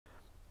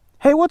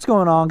Hey, what's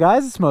going on,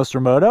 guys? It's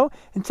Moto.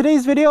 In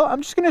today's video,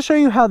 I'm just going to show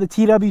you how the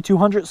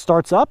TW200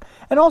 starts up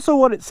and also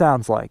what it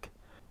sounds like.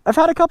 I've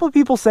had a couple of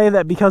people say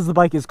that because the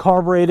bike is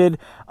carbureted,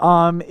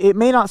 it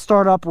may not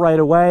start up right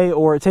away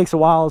or it takes a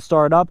while to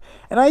start up.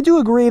 And I do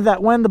agree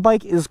that when the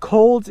bike is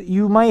cold,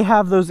 you might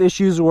have those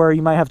issues where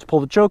you might have to pull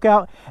the choke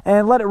out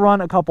and let it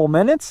run a couple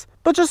minutes.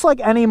 But just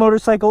like any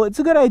motorcycle, it's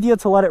a good idea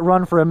to let it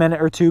run for a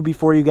minute or two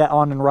before you get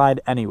on and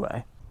ride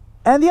anyway.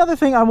 And the other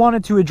thing I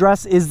wanted to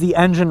address is the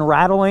engine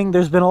rattling.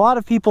 There's been a lot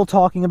of people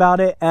talking about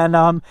it,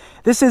 and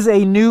this is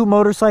a new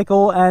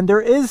motorcycle, and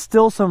there is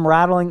still some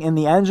rattling in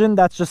the engine.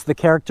 That's just the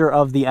character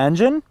of the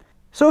engine.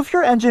 So if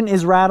your engine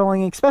is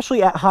rattling,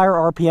 especially at higher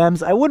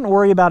RPMs, I wouldn't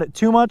worry about it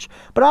too much.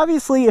 But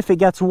obviously, if it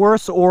gets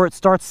worse or it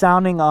starts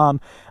sounding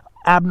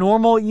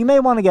abnormal, you may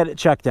want to get it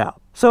checked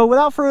out. So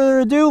without further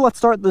ado, let's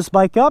start this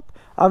bike up.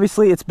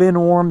 Obviously, it's been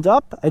warmed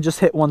up. I just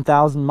hit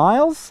 1,000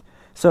 miles.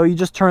 So you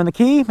just turn the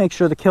key, make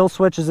sure the kill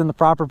switch is in the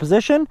proper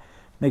position,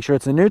 make sure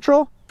it's in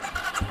neutral,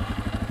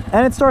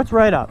 and it starts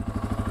right up.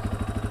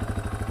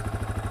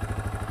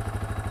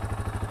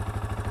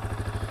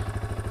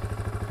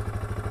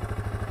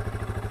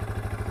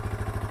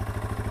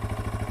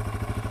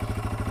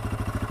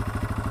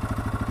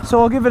 So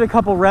I'll give it a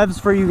couple revs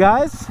for you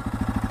guys.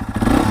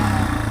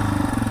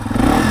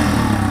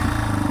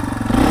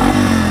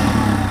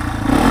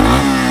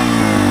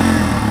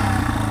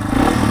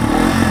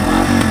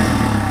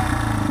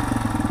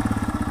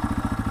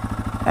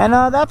 And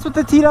that's what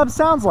the T-Dub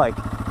sounds like.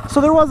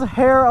 So there was a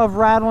hair of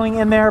rattling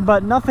in there,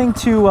 but nothing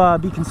to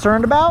be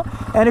concerned about.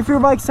 And if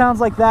your bike sounds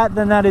like that,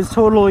 then that is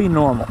totally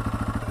normal.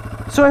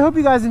 So I hope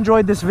you guys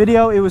enjoyed this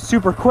video. It was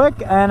super quick,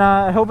 and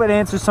I hope it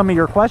answers some of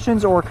your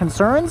questions or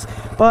concerns.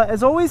 But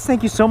as always,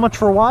 thank you so much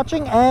for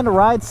watching, and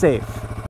ride safe.